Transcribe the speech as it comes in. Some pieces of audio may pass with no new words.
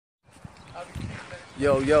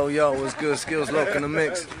Yo, yo, yo, what's good? Skillz Loc in the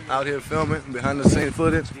mix. Out here filming, behind the scene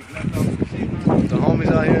footage. The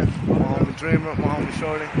homies out here. My homie Dreamer, my homie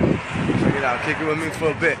Shorty. Check it out. Kick it with me for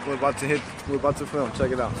a bit. We're about to film. Check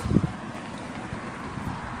it out.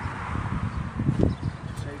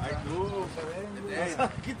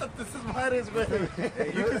 Quítate esas madres, güey.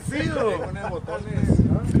 You can see them.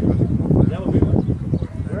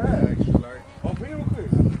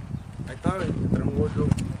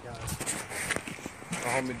 My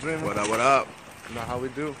homie Dreamer. What up, what up? You know how we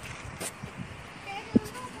do.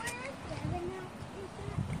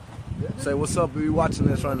 Say what's up if you watching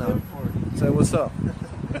this right now. Say what's up.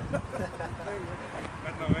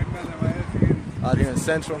 Out here in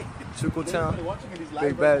Central, Chuco Town.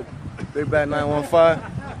 Big bad 915.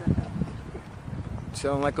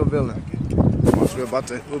 Chilling like a villain. We're about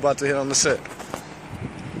to hit on the set.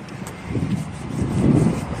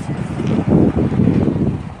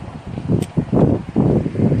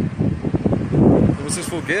 What's this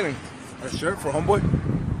fool getting? A shirt for homeboy?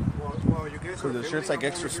 Well, you guys. So the shirt's like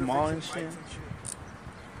extra small and shit.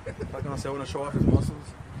 Like I want to show off his muscles.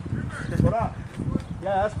 What up?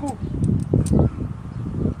 Yeah, that's cool.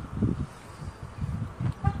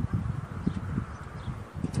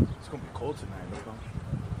 It's gonna be cold tonight. Let's go.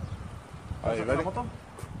 Are you ready? You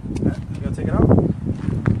gotta take it out?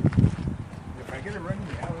 If I get it ready,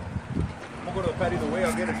 yeah. I'm gonna go to the patio the way.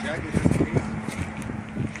 I'll get a jacket just in case.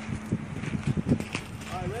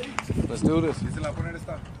 Alright, ready? Let's do this. ¿Quién se la va a poner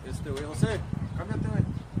esta? Güey, José. Cámbiate, güey.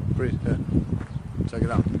 Breathe. Yeah. Check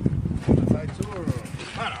it out.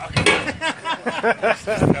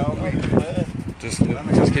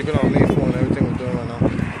 Just keep it on me for everything we're doing right now. Me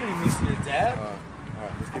to your dad?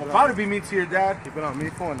 I'll probably be me to your dad. Keep it on me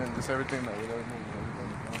for and then just everything that we do.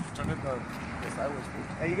 Turn it sideways.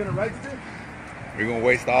 Hey, you gonna write today? We're gonna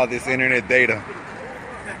waste all this internet data.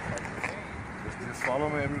 Just follow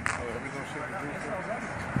me every little shit we do.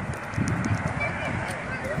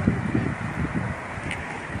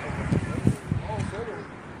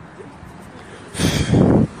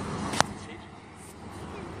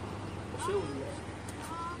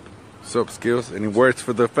 What's up, Skillz? Any words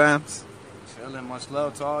for the fans? Chilling, much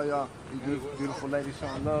love to all y'all. You beautiful ladies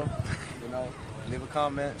showing love. You know, leave a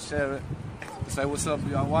comment, share it. Say what's up if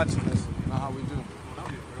y'all watching this. You know how we do.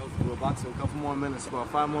 We're about to, a couple more minutes, about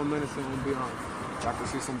 5 more minutes and we'll be on. Y'all can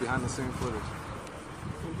see some behind the scene footage.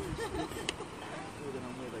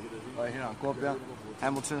 Right here on Copia,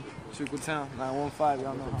 Hamilton, Chuco Town, 915.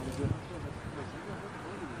 Y'all know how we do.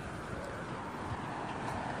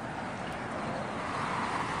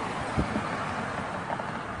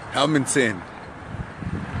 Hamilton.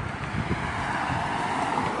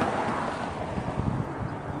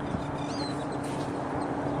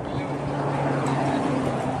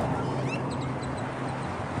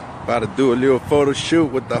 About to do a little photo shoot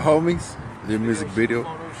with the homies. Little music video.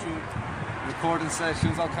 Photo shoot, recording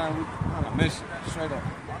sessions, all kind of on a mission, straight up.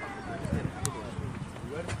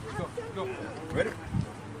 Go. Ready?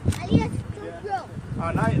 Yeah.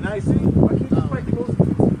 Nice. See? Why can't you just fight close?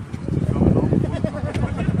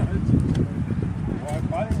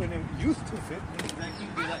 When it used to fit.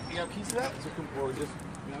 You got a piece of that? Or just,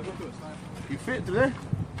 go to the side. You fit through there?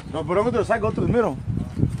 No, but don't go to the side, go through the middle.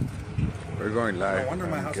 We're going live. No wonder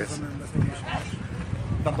my house is under investigation.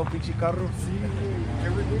 Tanto pinche carro. Sí,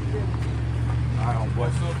 every weekend. I don't know.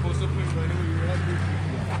 Post up right here with your head.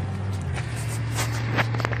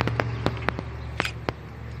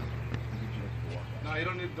 No, you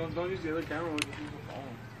don't use the other camera, we'll just use the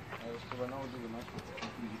phone. Because right now we'll do the nice one.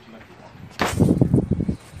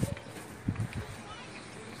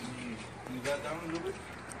 Move that down a little bit.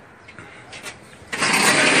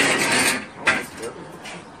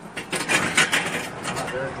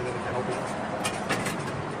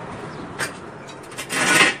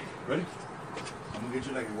 Ready? I'm gonna get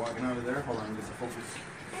you like you're walking out of there. Hold on, get the focus.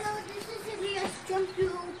 Hello, this is Elias. Jump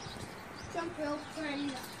rope for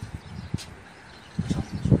Elias.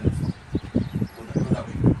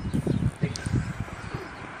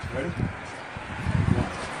 Ready?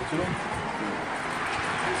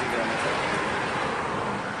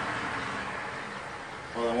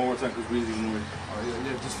 Hold on, one more time because Weezy's moving.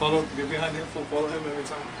 Yeah, just follow, get behind him, follow him every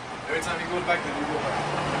time. Every time he goes back, then you go back.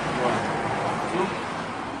 1, 2,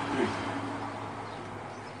 3.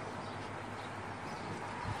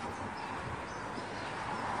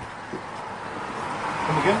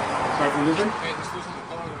 Come again? Start from this way? Hey, just do something.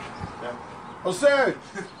 Jose!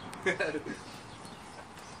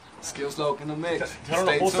 Skillz Loc in the mix. Tell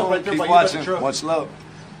Stay him to post up tuned, right there keep by you by the watching, truck. much love.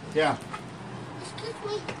 Yeah. Excuse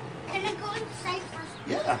me, can I go inside first?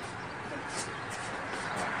 Yeah.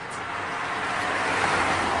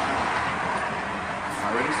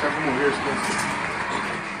 Several more here, Skillz.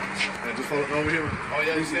 And just follow over here. Oh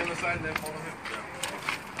yeah, you stay on the side and then follow him.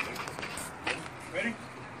 Ready?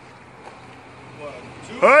 1,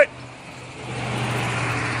 2. All right.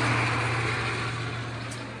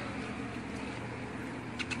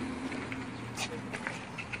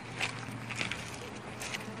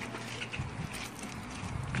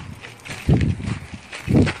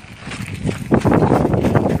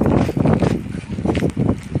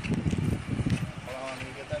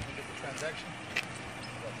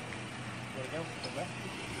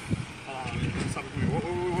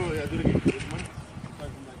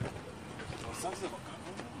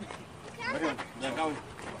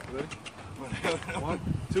 One,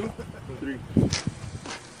 two, three.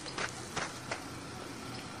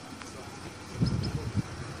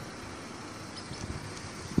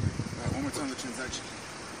 Alright, one more time the transaction.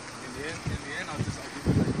 In the end, I'll give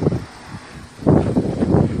you like.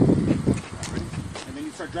 Ready? And then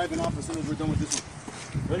you start driving off as soon as we're done with this one.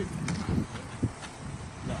 Ready?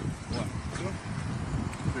 No. 1, 2,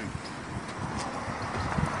 3.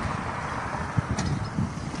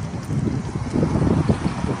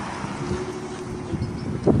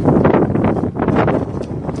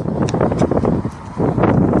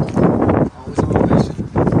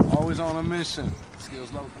 On a mission.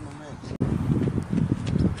 Skillz Loc in the mix.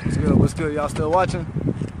 What's good? What's good? Y'all still watching?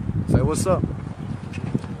 Say what's up.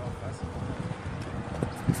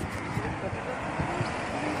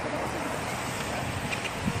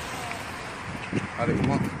 How did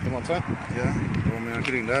come on time? Yeah. Well, man, I'm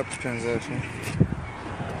getting that transaction.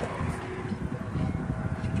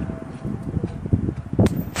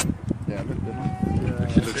 Yeah, look good, huh? Yeah,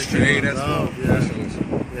 she looks straight as well. Yeah.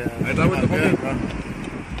 Yeah. I thought with the homie.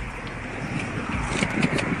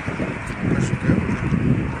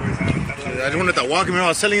 I just wanted that walking. Remember, I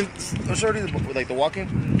was telling Shorty like the walking,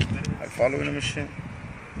 like following him and shit.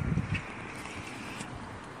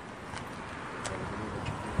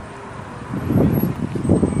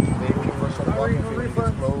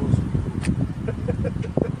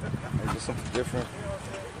 Just something different.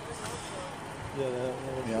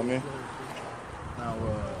 Yeah, I mean. Now,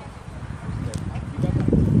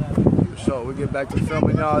 so we get back to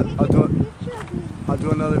filming, y'all. I'll do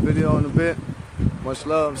another video in a bit. Much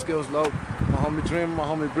love, Skillz Loc. My homie Dream, my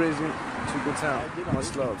homie Brizzy. Two good town.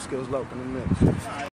 Much love, Skillz Loc in the mix.